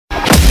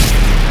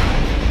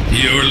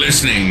You're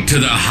listening to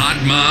the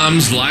Hot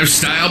Moms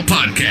Lifestyle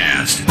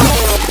Podcast.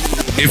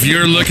 If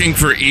you're looking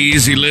for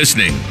easy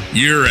listening,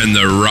 you're in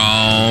the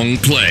wrong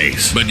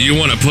place. But you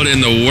want to put in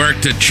the work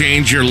to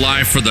change your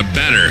life for the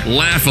better,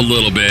 laugh a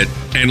little bit,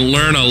 and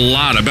learn a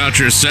lot about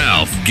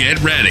yourself. Get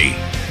ready.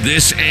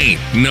 This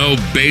ain't no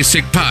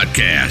basic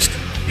podcast.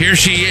 Here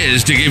she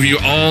is to give you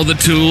all the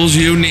tools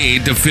you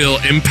need to feel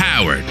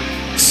empowered,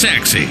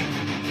 sexy,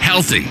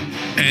 healthy,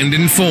 and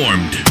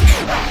informed.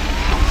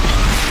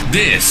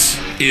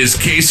 This is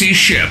Casey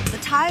Shipp. The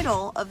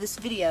title of this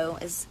video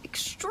is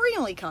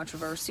extremely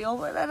controversial,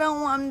 but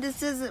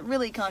this isn't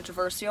really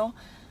controversial.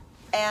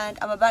 And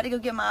I'm about to go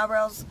get my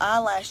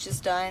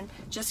eyelashes done.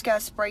 Just got a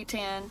spray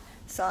tan,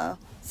 so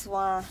that's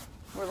why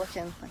we're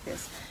looking like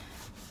this.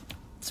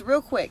 It's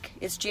real quick.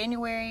 It's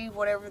January,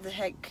 whatever the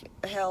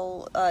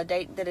hell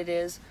date that it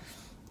is.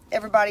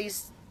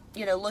 Everybody's,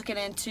 looking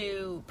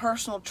into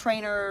personal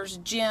trainers,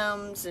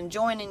 gyms, and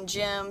joining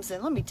gyms.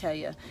 And let me tell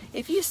you,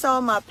 if you saw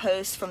my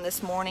post from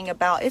this morning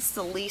about it's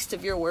the least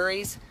of your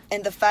worries,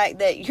 and the fact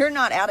that you're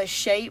not out of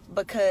shape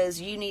because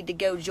you need to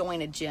go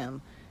join a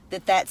gym,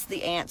 that's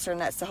the answer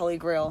and that's the holy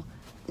grail,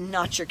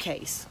 not your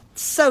case.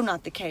 So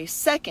not the case.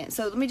 Second,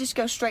 so let me just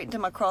go straight into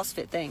my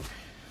CrossFit thing.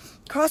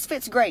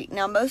 CrossFit's great.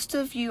 Now, most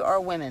of you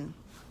are women.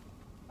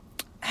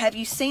 Have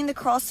you seen the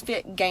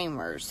CrossFit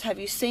gamers? Have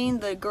you seen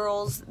the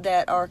girls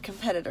that are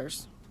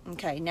competitors?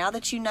 Okay, now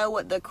that you know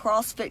what the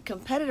CrossFit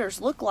competitors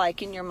look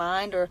like in your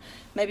mind or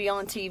maybe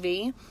on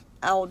TV,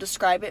 I will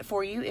describe it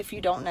for you if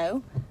you don't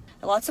know.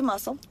 Lots of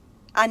muscle.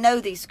 I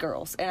know these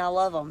girls and I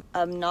love them.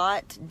 I'm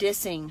not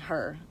dissing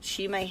her.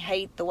 She may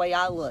hate the way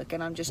I look,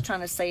 and I'm just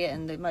trying to say it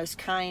in the most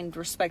kind,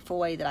 respectful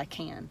way that I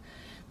can.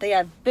 They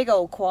have big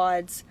old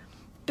quads,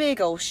 big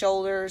old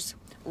shoulders,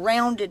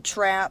 rounded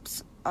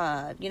traps,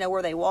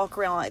 where they walk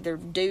around like they're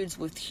dudes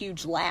with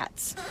huge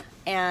lats.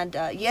 And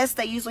yes,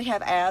 they usually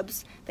have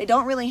abs. They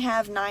don't really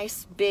have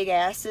nice big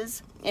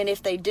asses. And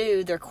if they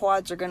do, their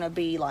quads are going to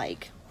be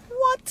like,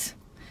 what?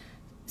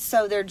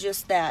 So they're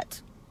just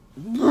that,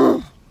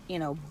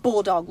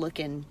 bulldog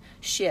looking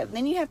shit. And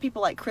then you have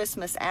people like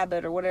Christmas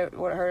Abbott or whatever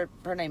what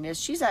her name is.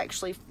 She's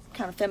actually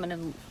kind of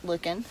feminine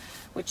looking,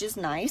 which is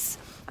nice.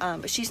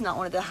 But she's not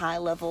one of the high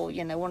level,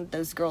 one of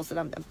those girls that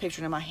I'm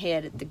picturing in my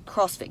head at the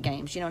CrossFit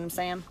games. You know what I'm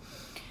saying?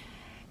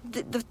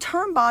 The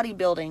term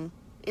bodybuilding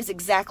is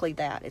exactly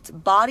that. It's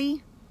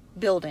body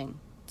building.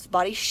 It's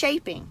body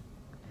shaping.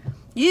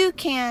 You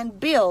can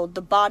build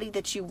the body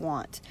that you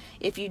want.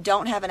 If you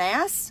don't have an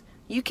ass,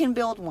 you can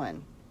build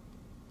one.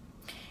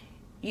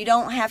 You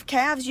don't have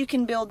calves, you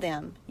can build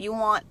them. You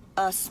want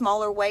a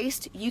smaller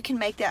waist, you can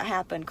make that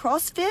happen.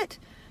 CrossFit,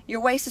 your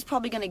waist is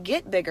probably going to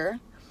get bigger,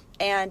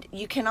 and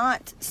you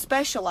cannot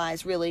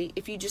specialize really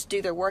if you just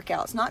do their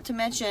workouts, not to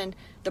mention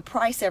the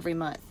price every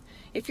month.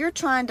 If you're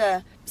trying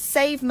to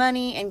save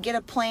money and get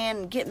a plan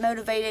and get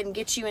motivated and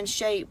get you in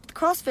shape,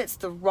 CrossFit's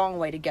the wrong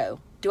way to go.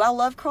 Do I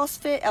love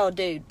CrossFit? Oh,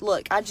 dude,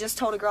 look, I just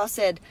told a girl, I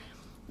said,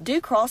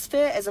 do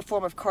CrossFit as a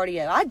form of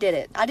cardio. I did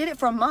it. I did it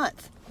for a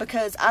month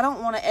because I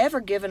don't want to ever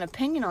give an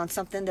opinion on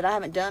something that I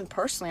haven't done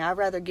personally. I'd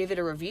rather give it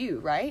a review,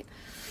 right?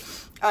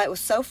 It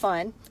was so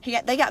fun.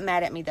 They got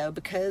mad at me, though,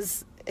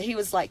 because he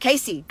was like,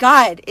 Casey,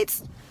 God,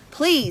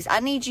 please,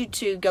 I need you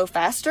to go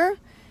faster,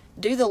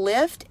 do the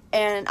lift.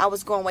 And I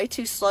was going way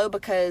too slow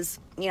because,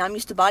 I'm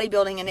used to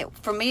bodybuilding, and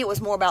for me, it was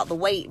more about the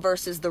weight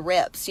versus the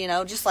reps,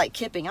 just like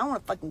kipping. I don't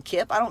want to fucking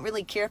kip. I don't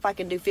really care if I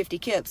can do 50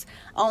 kips.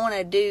 I want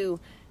to do,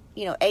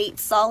 8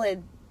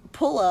 solid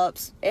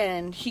pull-ups,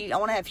 and I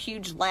want to have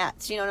huge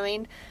lats, you know what I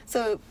mean?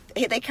 So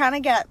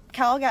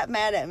Kyle got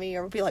mad at me,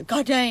 or be like,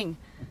 God dang,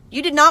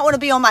 you did not want to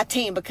be on my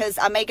team because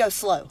I may go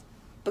slow.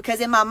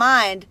 Because in my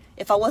mind,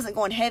 if I wasn't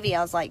going heavy,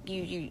 I was like,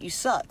 you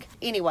suck.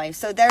 Anyway,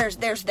 so there's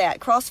that.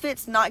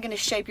 CrossFit's not going to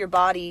shape your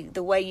body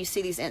the way you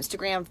see these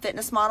Instagram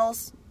fitness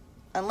models,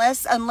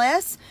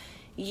 unless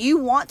you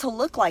want to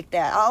look like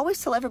that. I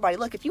always tell everybody,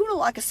 look, if you want to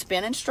look like a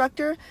spin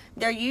instructor,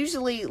 they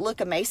usually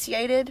look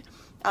emaciated.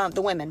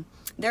 The women,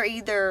 they're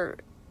either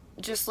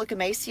just look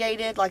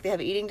emaciated, like they have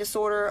an eating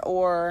disorder,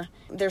 or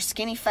they're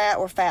skinny fat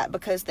or fat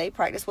because they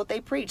practice what they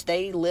preach.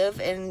 They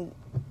live and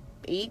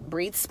eat,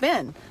 breathe,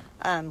 spin.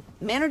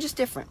 Men are just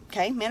different,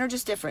 okay? Men are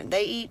just different.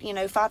 They eat,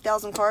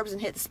 5,000 carbs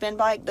and hit the spin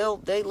bike.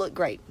 They look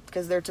great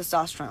because they're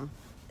testosterone.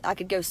 I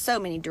could go so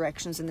many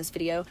directions in this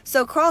video.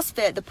 So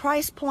CrossFit, the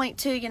price point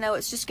too,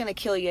 it's just going to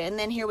kill you. And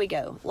then here we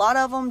go. A lot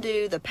of them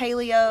do the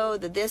paleo,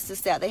 the this,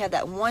 that. They have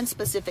that one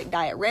specific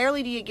diet.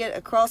 Rarely do you get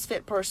a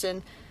CrossFit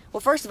person.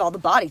 Well, first of all, the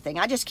body thing.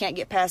 I just can't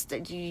get past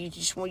it. If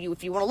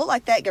you want to look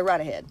like that, go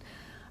right ahead.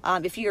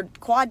 If you're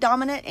quad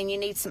dominant and you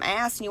need some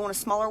ass and you want a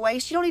smaller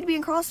waist, you don't need to be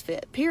in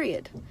CrossFit,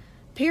 period.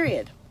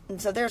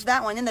 And so there's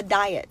that one. Then the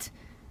diet.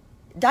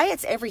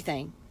 Diet's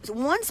everything. So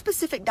one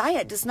specific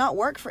diet does not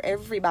work for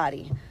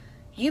everybody.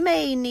 You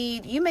may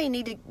need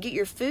to get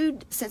your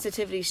food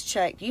sensitivities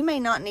checked. You may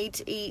not need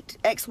to eat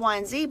X, Y,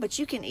 and Z, but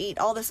you can eat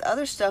all this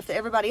other stuff that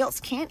everybody else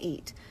can't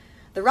eat.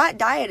 The right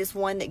diet is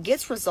one that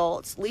gets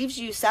results, leaves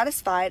you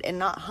satisfied and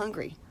not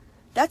hungry.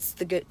 That's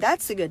a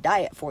good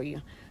diet for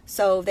you.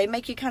 So they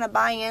make you kind of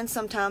buy in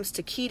sometimes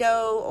to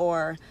keto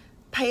or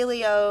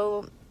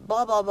paleo,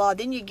 blah, blah, blah.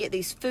 Then you get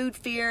these food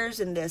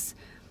fears and this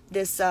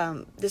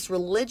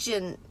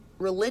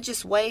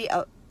religious way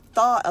of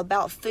thought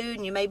about food,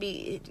 and you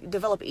maybe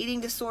develop eating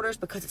disorders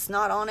because it's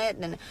not on it.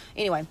 And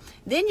anyway,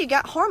 then you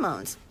got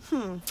hormones.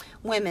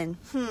 Women,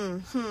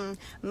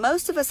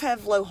 most of us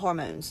have low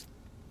hormones,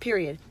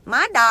 period.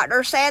 My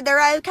doctor said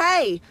they're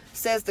okay,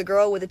 says the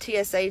girl with a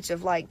TSH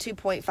of like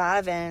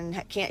 2.5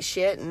 and can't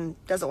shit and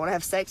doesn't want to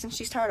have sex, and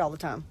she's tired all the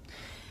time.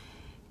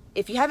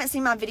 If you haven't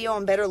seen my video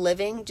on better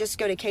living, just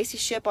go to Casey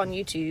Shipp on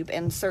YouTube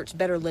and search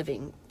better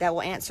living. That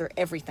will answer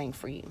everything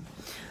for you.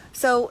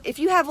 So if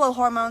you have low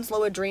hormones,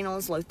 low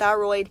adrenals, low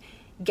thyroid,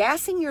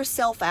 gassing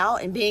yourself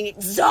out and being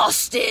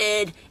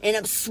exhausted and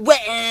I'm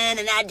sweating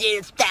and I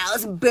did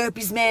 1,000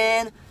 burpees,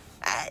 man.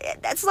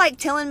 That's like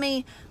telling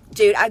me,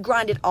 dude, I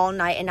grinded all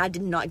night and I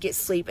did not get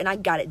sleep and I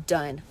got it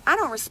done. I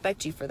don't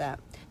respect you for that.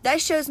 That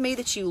shows me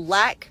that you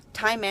lack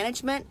time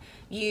management.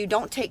 You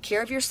don't take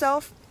care of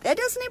yourself. That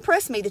doesn't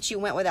impress me that you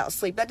went without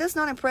sleep. That does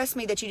not impress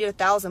me that you did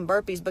 1,000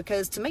 burpees,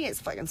 because to me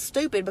it's fucking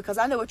stupid, because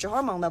I know what your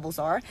hormone levels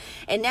are.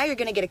 And now you're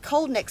going to get a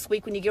cold next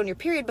week when you get on your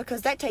period,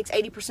 because that takes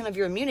 80% of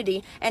your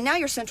immunity. And now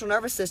your central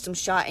nervous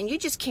system's shot and you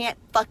just can't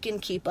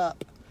fucking keep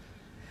up.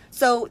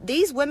 So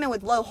these women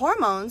with low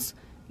hormones,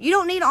 you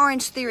don't need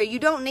Orange Theory. You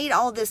don't need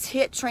all this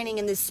HIIT training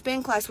and this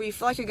spin class where you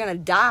feel like you're going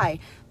to die.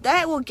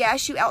 That will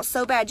gas you out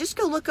so bad. Just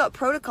go look up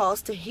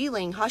protocols to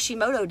healing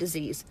Hashimoto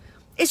disease.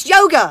 It's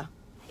yoga.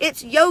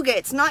 It's yoga.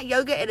 It's not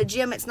yoga at a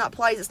gym. It's not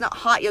Pilates. It's not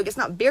hot yoga. It's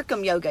not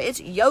Bikram yoga. It's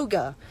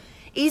yoga.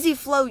 Easy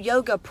flow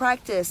yoga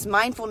practice,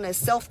 mindfulness,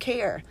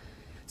 self-care.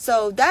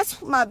 So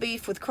that's my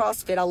beef with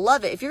CrossFit. I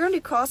love it. If you're going to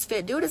do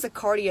CrossFit, do it as a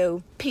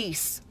cardio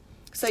piece,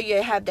 so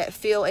you have that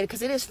feel,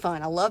 because it is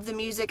fun. I love the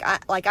music.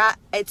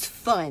 It's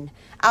fun.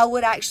 I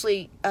would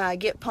actually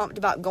get pumped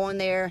about going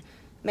there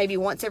maybe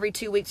once every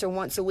 2 weeks or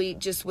once a week,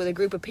 just with a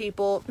group of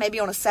people, maybe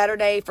on a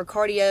Saturday for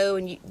cardio.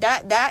 And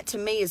that to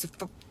me is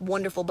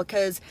wonderful,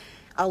 because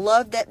I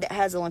love that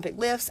has Olympic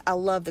lifts. I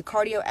love the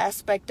cardio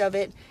aspect of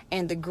it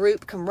and the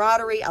group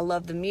camaraderie. I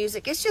love the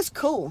music. It's just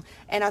cool.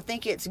 And I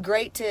think it's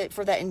great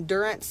for that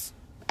endurance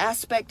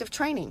aspect of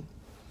training,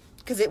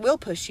 because it will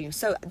push you.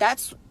 So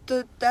that's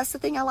the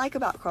thing I like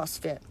about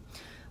CrossFit.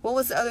 What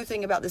was the other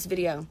thing about this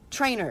video?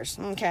 Trainers.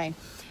 Okay.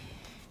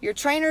 Your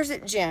trainers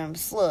at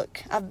gyms.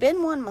 Look, I've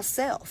been one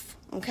myself.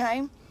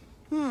 Okay.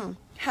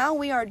 How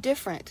we are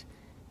different.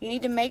 You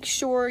need to make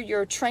sure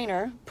your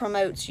trainer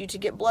promotes you to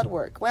get blood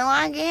work. Well,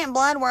 I get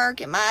blood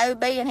work at my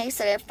OB and he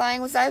said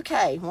everything was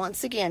okay.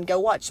 Once again, go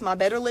watch my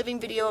Better Living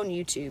video on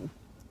YouTube.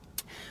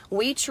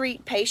 We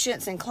treat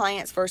patients and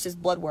clients versus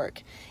blood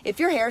work. If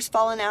your hair's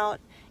falling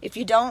out, if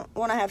you don't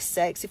want to have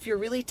sex, if you're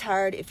really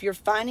tired, if you're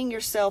finding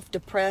yourself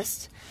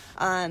depressed,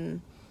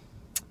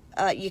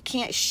 you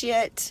can't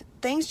shit,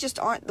 things just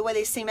aren't the way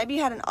they seem. Maybe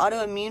you had an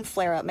autoimmune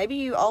flare-up. Maybe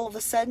you all of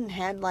a sudden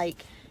had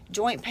like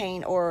joint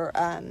pain or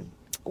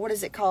what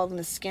is it called when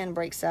the skin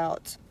breaks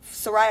out?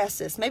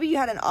 Psoriasis. Maybe you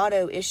had an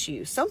auto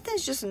issue.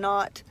 Something's just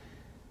not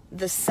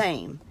the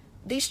same.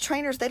 These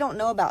trainers, they don't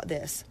know about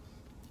this.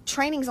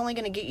 Training's only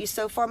going to get you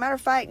so far. Matter of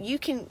fact, you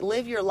can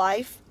live your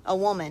life a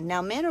woman.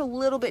 Now, men are a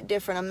little bit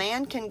different. A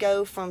man can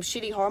go from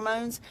shitty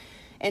hormones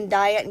and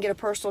diet and get a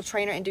personal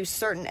trainer and do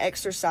certain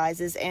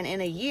exercises, and in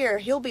a year,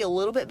 he'll be a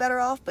little bit better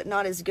off, but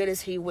not as good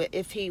as he would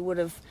if he would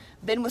have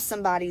been with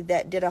somebody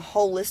that did a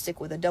holistic,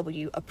 with a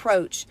W,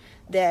 approach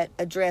that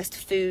addressed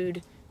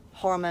food,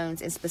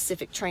 hormones, and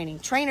specific training.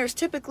 Trainers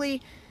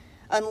typically,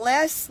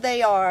 unless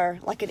they are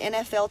like an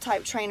NFL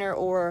type trainer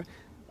or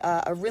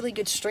a really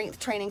good strength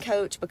training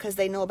coach, because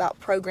they know about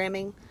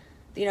programming,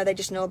 they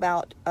just know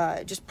about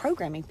just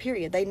programming,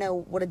 period. They know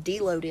what a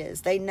deload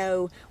is. They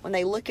know when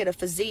they look at a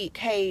physique,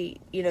 hey,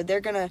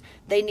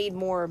 they need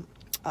more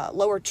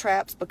lower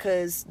traps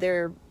because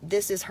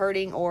this is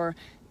hurting, or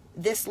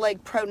this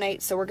leg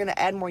pronates, so we're going to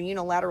add more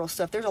unilateral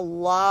stuff. There's a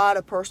lot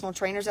of personal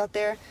trainers out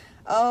there.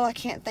 Oh, I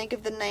can't think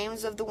of the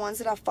names of the ones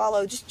that I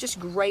follow. Just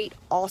great,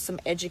 awesome,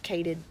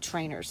 educated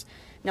trainers.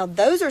 Now,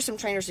 those are some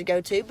trainers to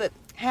go to, but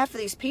half of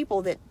these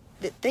people that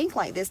think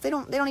like this, they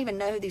don't even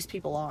know who these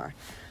people are.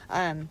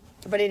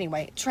 But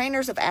anyway,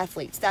 trainers of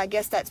athletes. I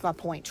guess that's my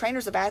point.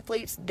 Trainers of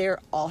athletes, they're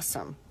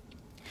awesome.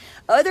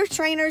 Other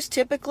trainers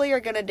typically are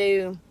going to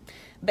do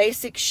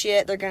basic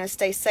shit. They're going to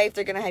stay safe.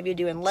 They're going to have you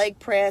doing leg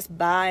press,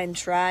 bi and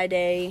tri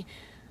day.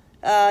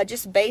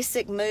 Just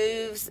basic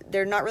moves.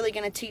 They're not really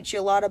going to teach you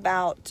a lot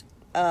about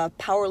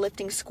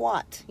powerlifting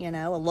squat,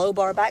 a low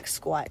bar back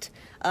squat,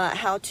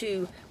 how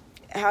to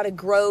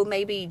grow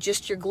maybe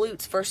just your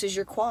glutes versus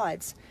your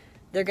quads.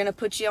 They're going to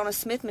put you on a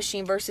Smith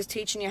machine versus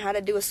teaching you how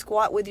to do a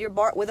squat with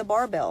with a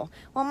barbell.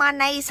 Well, my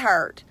knees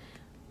hurt.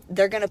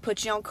 They're going to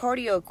put you on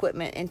cardio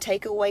equipment and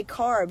take away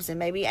carbs and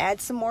maybe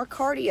add some more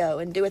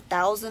cardio and do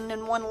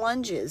 1,001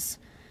 lunges.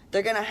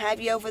 They're going to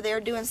have you over there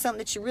doing something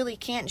that you really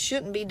can't and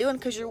shouldn't be doing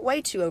because you're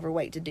way too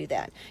overweight to do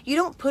that. You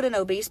don't put an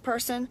obese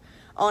person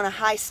on a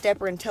high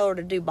stepper and tell her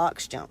to do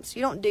box jumps.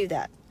 You don't do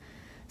that.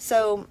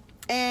 So,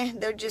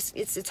 they're just,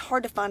 it's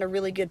hard to find a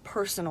really good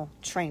personal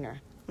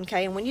trainer.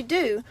 Okay, and when you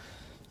do,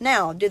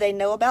 now, do they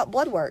know about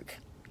blood work?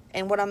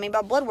 And what I mean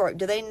by blood work,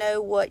 do they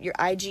know what your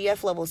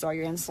IGF levels are,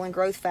 your insulin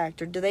growth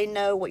factor? Do they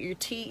know what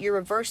your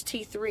reverse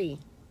T3?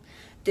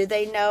 Do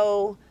they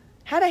know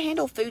how to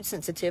handle food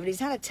sensitivities,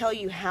 how to tell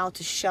you how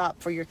to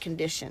shop for your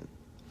condition?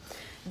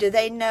 Do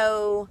they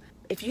know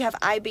if you have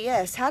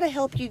IBS, how to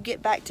help you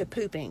get back to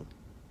pooping?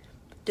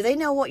 Do they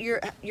know what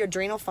your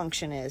adrenal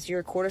function is,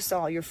 your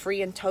cortisol, your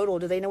free and total?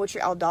 Do they know what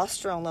your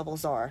aldosterone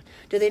levels are?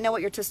 Do they know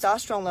what your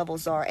testosterone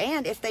levels are?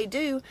 And if they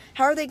do,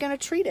 how are they going to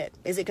treat it?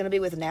 Is it going to be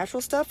with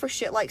natural stuff or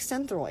shit like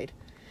Synthroid?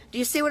 Do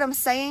you see what I'm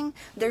saying?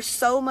 There's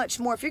so much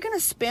more. If you're going to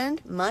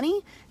spend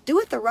money, do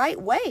it the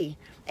right way.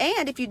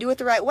 And if you do it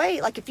the right way,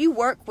 like if you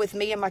work with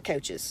me and my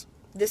coaches,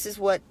 this is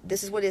what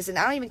it is. And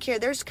I don't even care.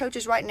 There's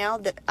coaches right now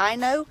that I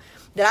know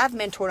that I've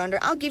mentored under.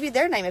 I'll give you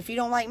their name. If you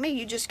don't like me,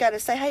 you just got to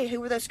say, hey, who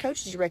were those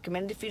coaches you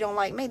recommended? If you don't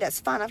like me, that's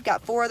fine. I've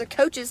got 4 other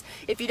coaches.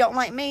 If you don't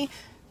like me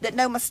that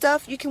know my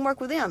stuff, you can work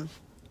with them.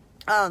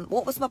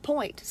 What was my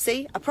point?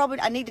 See,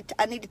 I need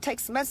to take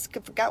some message.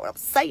 I forgot what I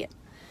was saying.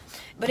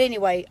 But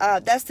anyway,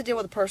 that's the deal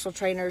with the personal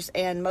trainers,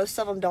 and most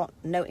of them don't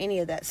know any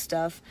of that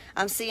stuff.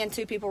 I'm seeing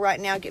 2 people right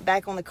now get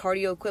back on the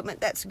cardio equipment.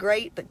 That's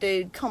great, but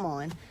dude, come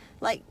on.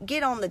 Like,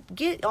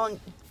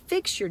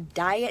 fix your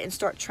diet and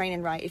start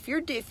training right. If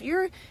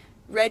your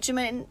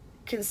regimen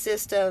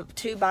consists of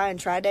 2 buy and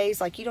try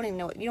days, like you don't even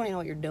know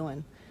what you're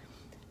doing.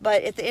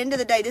 But at the end of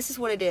the day, this is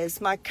what it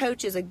is. My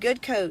coach is a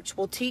good coach,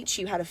 will teach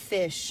you how to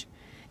fish.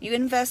 You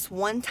invest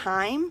one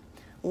time,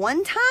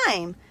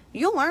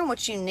 you'll learn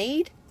what you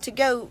need to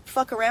go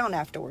fuck around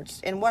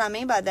afterwards. And what I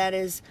mean by that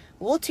is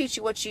we'll teach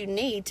you what you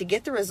need to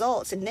get the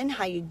results and then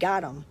how you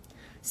got them.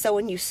 So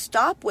when you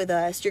stop with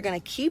us, you're going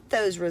to keep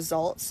those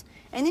results,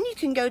 and then you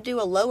can go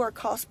do a lower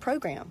cost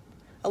program,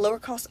 a lower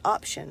cost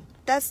option.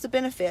 That's the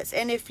benefits.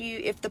 And if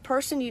the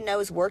person you know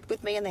has worked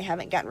with me and they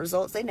haven't gotten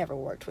results, they never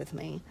worked with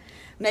me.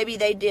 Maybe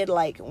they did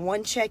like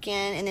one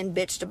check-in and then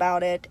bitched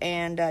about it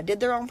and did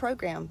their own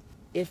program.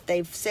 If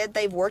they've said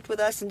they've worked with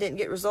us and didn't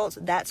get results,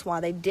 that's why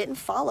they didn't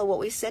follow what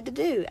we said to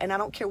do. And I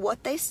don't care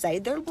what they say,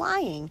 they're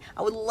lying.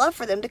 I would love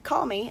for them to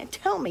call me and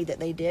tell me that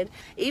they did.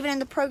 Even in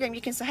the program,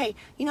 you can say, hey,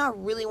 I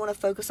really want to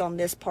focus on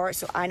this part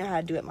so I know how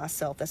to do it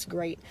myself. That's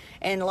great.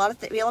 And a lot of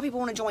people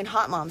want to join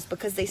Hot Moms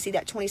because they see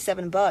that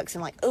 $27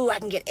 and like, oh, I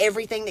can get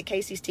everything that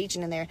Casey's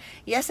teaching in there.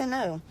 Yes and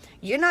no.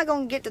 You're not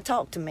going to get to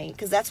talk to me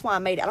because that's why I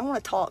made it. I don't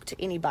want to talk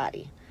to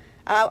anybody.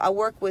 I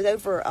work with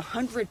over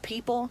 100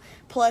 people,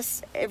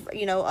 plus,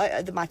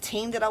 my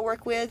team that I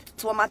work with.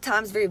 So my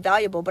time's very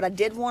valuable, but I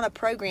did want a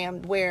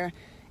program where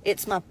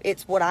it's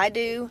what I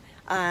do.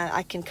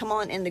 I can come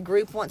on in the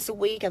group once a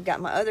week. I've got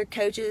my other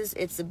coaches.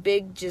 It's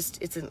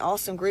an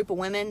awesome group of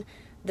women.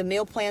 The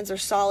meal plans are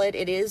solid.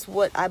 It is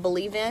what I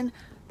believe in,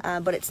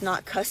 but it's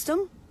not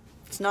custom.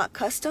 It's not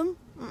custom.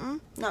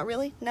 Not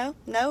really. No.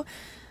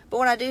 But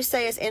what I do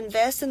say is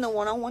invest in the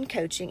one-on-one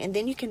coaching, and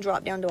then you can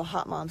drop down to a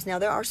Hot Moms. Now,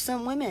 there are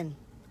some women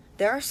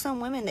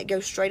that go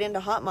straight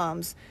into Hot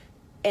Moms,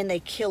 and they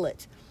kill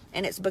it.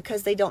 And it's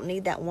because they don't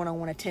need that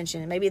one-on-one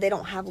attention. And maybe they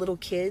don't have little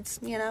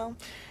kids,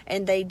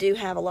 and they do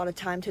have a lot of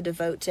time to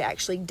devote to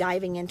actually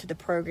diving into the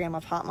program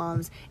of Hot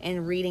Moms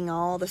and reading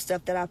all the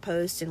stuff that I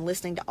post and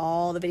listening to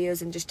all the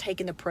videos and just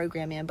taking the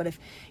program in. But if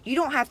you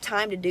don't have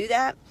time to do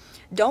that,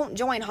 don't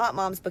join Hot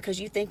Moms because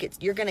you think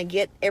you're going to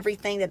get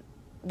everything that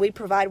we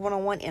provide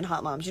one-on-one in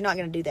Hot Moms. You're not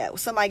going to do that. Well,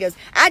 somebody goes,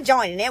 I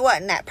joined and it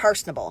wasn't that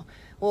personable.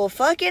 Well,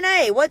 fucking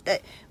A, what?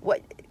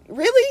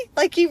 Really?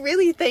 Like, you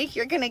really think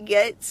you're going to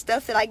get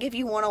stuff that I give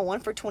you one-on-one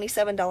for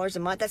 $27 a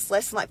month? That's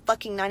less than like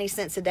fucking 90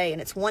 cents a day, and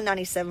it's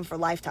 $197 for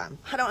lifetime.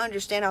 I don't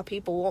understand how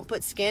people won't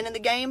put skin in the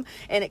game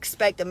and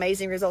expect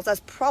amazing results.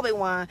 That's probably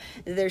why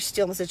they're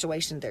still in the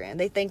situation they're in.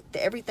 They think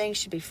that everything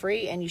should be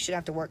free and you should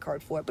have to work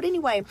hard for it. But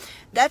anyway,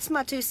 that's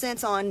my 2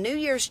 cents on New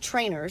Year's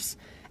trainers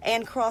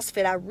and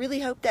CrossFit. I really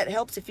hope that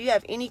helps. If you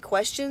have any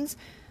questions,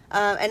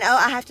 and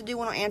I have to do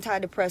one on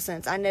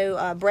antidepressants. I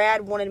know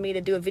Brad wanted me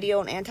to do a video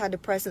on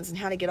antidepressants and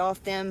how to get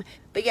off them.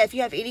 But yeah, if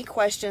you have any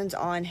questions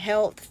on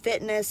health,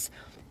 fitness,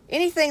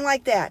 anything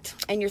like that,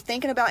 and you're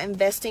thinking about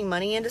investing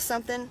money into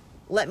something,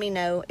 let me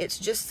know. It's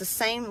just the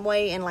same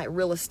way in like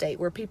real estate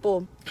where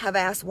people have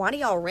asked, why do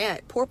y'all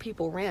rent? Poor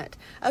people rent.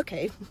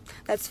 Okay,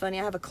 that's funny.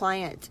 I have a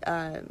client,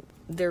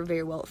 they're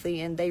very wealthy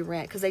and they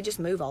rent because they just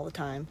move all the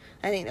time.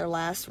 I think their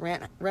last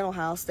rental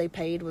house they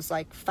paid was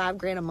like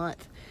 $5,000 a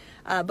month.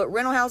 But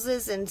rental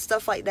houses and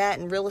stuff like that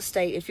and real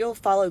estate, if you'll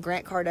follow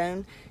Grant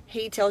Cardone,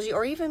 he tells you,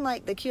 or even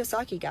like the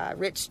Kiyosaki guy,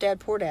 Rich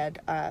Dad Poor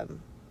Dad,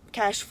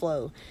 Cash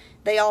Flow,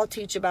 they all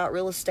teach about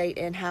real estate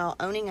and how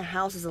owning a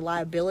house is a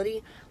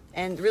liability.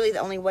 And really the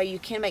only way you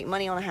can make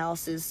money on a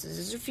house is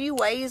there's a few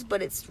ways,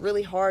 but it's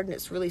really hard and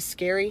it's really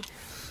scary.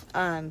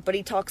 But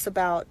he talks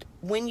about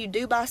when you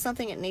do buy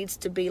something, it needs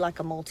to be like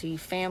a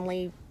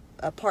multi-family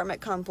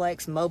apartment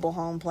complex, mobile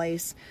home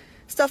place,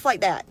 stuff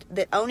like that.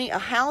 That owning a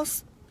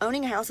house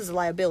owning a house is a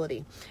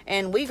liability.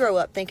 And we grow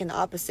up thinking the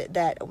opposite,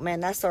 that, oh, man,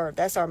 that's our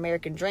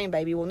American dream,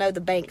 baby. Well, no,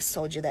 the banks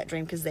sold you that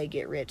dream because they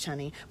get rich,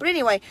 honey. But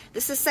anyway,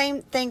 this is the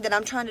same thing that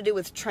I'm trying to do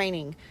with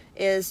training,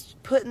 is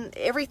putting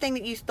everything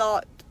that you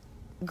thought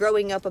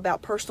growing up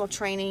about personal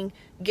training,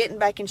 getting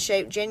back in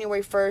shape,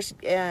 January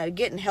 1st,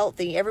 getting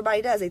healthy.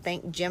 Everybody does. They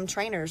think gym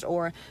trainers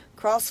or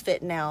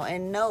CrossFit now.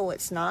 And no,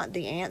 it's not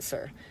the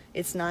answer.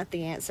 It's not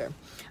the answer.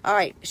 All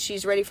right,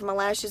 she's ready for my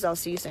lashes. I'll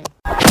see you soon.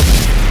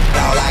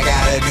 All I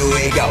gotta do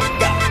is go,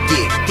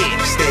 get,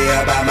 stay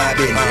about my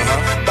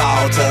business,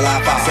 ball till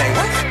I fall,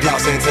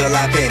 floss until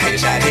I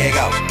finish, here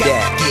go,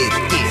 get,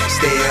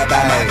 stay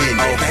about my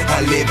business,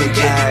 I live in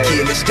Jenny,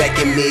 killing,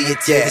 stacking million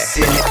to the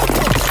ceiling.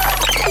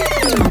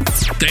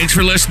 Thanks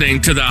for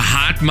listening to the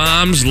Hot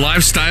Moms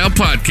Lifestyle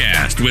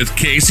Podcast with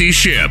Casey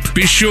Shipp.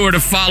 Be sure to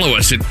follow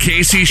us at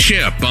Casey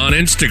Shipp on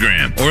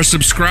Instagram or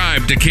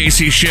subscribe to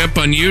Casey Shipp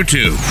on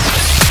YouTube.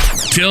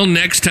 Till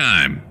next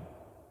time.